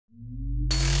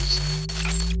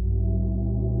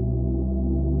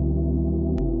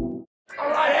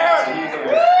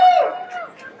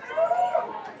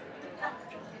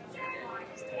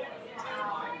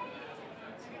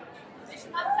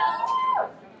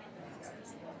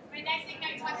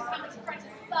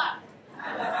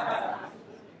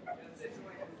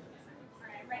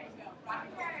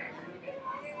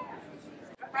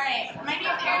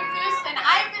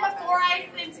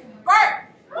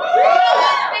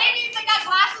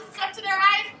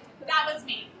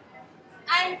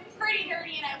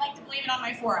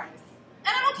my 4 eyes.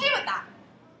 And I'm okay with that.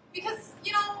 Because,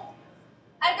 you know,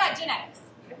 I've got genetics.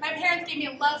 My parents gave me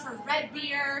a love for red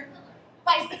beer,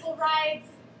 bicycle rides,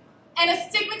 and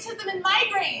astigmatism and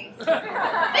migraines.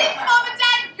 Thanks, Mom and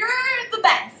Dad, you're the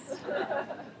best.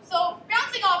 So,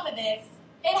 bouncing off of this,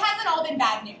 it hasn't all been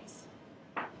bad news.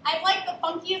 I've liked the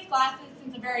funkiest glasses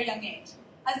since a very young age.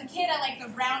 As a kid, I liked the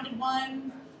rounded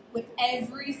ones with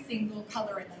every single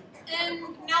color in them. And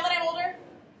now that I'm older,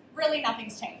 really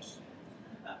nothing's changed.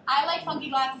 I like funky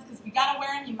glasses because if you gotta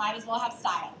wear them, you might as well have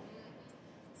style.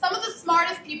 Some of the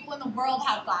smartest people in the world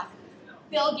have glasses.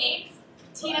 Bill Gates,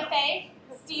 Tina Fey,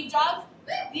 Steve Jobs.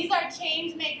 These are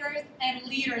change makers and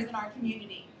leaders in our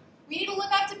community. We need to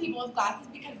look up to people with glasses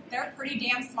because they're pretty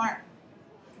damn smart.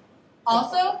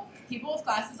 Also, people with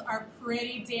glasses are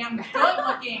pretty damn good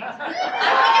looking. I'm looking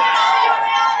at all you in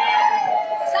the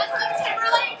audience. Justin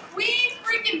Timberlake, Queen,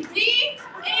 freaking B.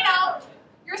 And you know,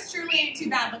 yours truly ain't too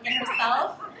bad looking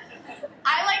herself.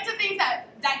 I like to think that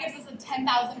gives us a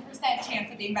 10,000%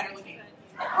 chance of being better looking.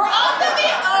 We're also the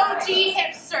OG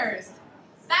hipsters.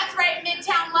 That's right,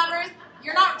 Midtown lovers.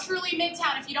 You're not truly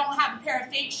Midtown if you don't have a pair of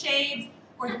fake shades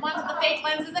or the ones with the fake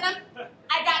lenses in them.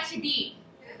 I got you beat.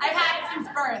 I've had it since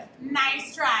birth.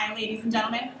 Nice try, ladies and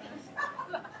gentlemen.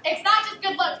 It's not just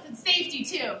good looks, it's safety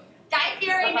too. Guy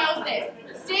Fieri knows this.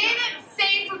 Stay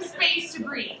safe from space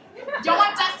debris. Don't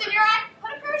want dust in your eye?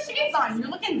 Put a pair of shades on. You're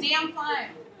looking damn fine.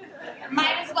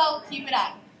 Might as well keep it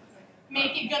up.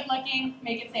 Make it good looking,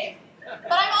 make it safe.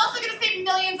 But I'm also going to save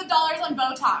millions of dollars on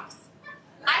Botox.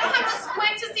 I don't have to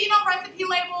squint to see no recipe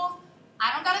labels.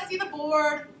 I don't got to see the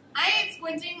board. I ain't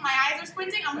squinting. My eyes are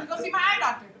squinting. I'm going to go see my eye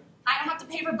doctor. I don't have to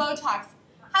pay for Botox.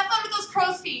 Have fun with those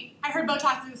crow's feet. I heard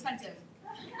Botox is expensive.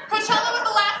 Coachella was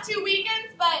the last 2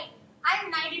 weekends, but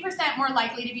I'm 90% more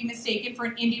likely to be mistaken for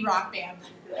an indie rock band.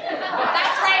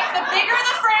 That's right, the bigger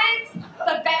the friends,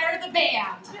 the better the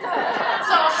band.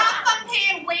 So have fun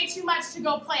paying way too much to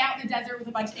go play out in the desert with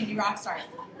a bunch of indie rock stars.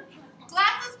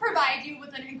 Glasses provide you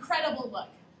with an incredible look.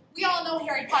 We all know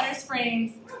Harry Potter's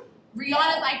frames,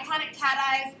 Rihanna's iconic cat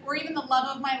eyes, or even the love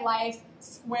of my life,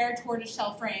 square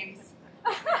tortoiseshell frames.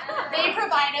 They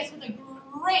provide us with a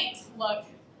great look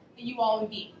that you all would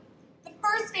be. The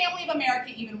first family of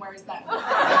America even wears them. Check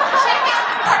out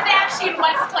the Kardashian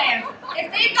West clans.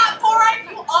 If they've got 4 eyes,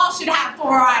 you all should have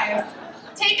 4 eyes.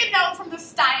 Take a note from the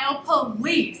style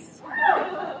police.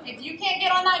 If you can't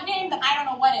get on that game, then I don't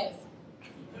know what is.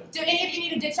 Do any of you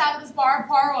need to ditch out of this bar,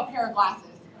 borrow a pair of glasses?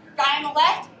 Guy on the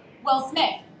left, Will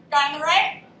Smith. Guy on the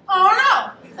right, I don't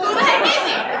know. Who the heck is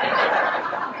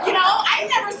he? You know, I've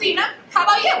never seen him. How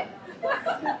about you?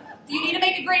 Do you need to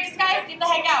make a great disguise? Get the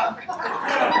heck out.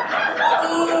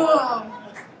 Ooh.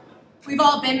 We've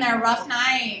all been there, rough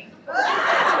night.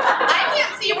 I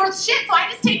can't see worth shit, so I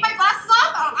just take my glasses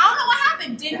off. I don't know what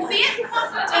happened. Didn't see it.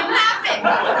 Didn't happen.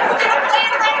 Instead of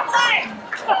playing right.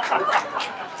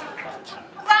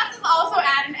 Glasses also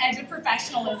add an edge of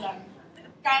professionalism.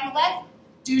 Guy on the left,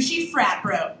 douchey frat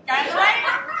bro. Guy on the right,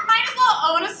 might as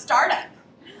well own a startup.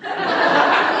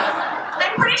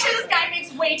 I'm pretty sure this guy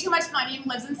makes way too much money and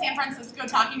lives in San Francisco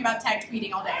talking about tech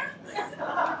tweeting all day.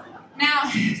 Now,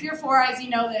 if you're 4 eyes, you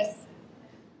know this.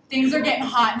 Things are getting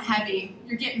hot and heavy.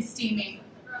 You're getting steamy.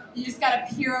 You just gotta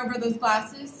peer over those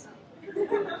glasses.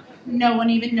 No one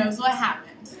even knows what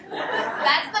happened.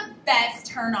 That's the best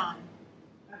turn on.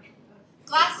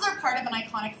 Glasses are part of an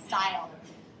iconic style.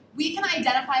 We can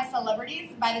identify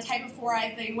celebrities by the type of 4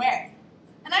 eyes they wear.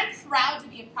 And I'm proud to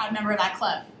be a proud member of that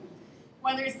club.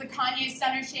 Whether it's the Kanye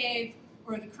stunner shades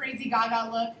or the crazy Gaga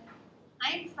look,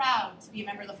 I am proud to be a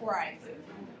member of the 4 eyes.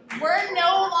 We're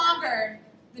no longer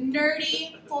the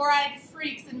nerdy 4-eyed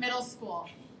freaks in middle school.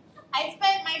 I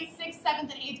spent my 6th, 7th,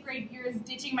 and 8th grade years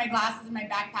ditching my glasses in my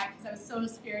backpack because I was so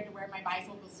scared to wear my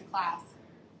bifocals to class.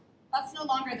 That's no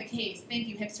longer the case. Thank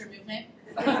you, hipster movement.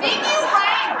 Thank you,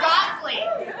 Ryan Gosling.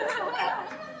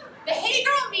 The Hey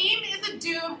Girl meme is a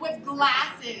dude with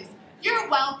glasses. You're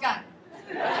welcome.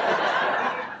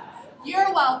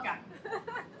 You're welcome.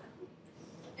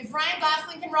 If Ryan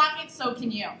Gosling can rock it, so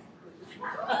can you.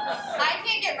 I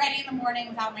can't get ready in the morning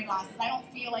without my glasses. I don't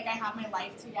feel like I have my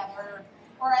life together,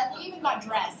 or I even got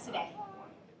dressed today.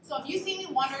 So if you see me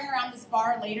wandering around this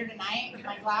bar later tonight with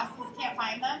my glasses, can't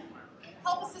find them,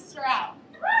 help a sister out.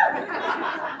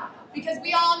 Because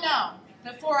we all know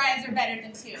that 4 eyes are better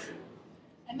than 2.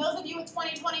 And those of you with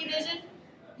 20/20 vision,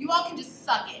 you all can just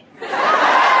suck it.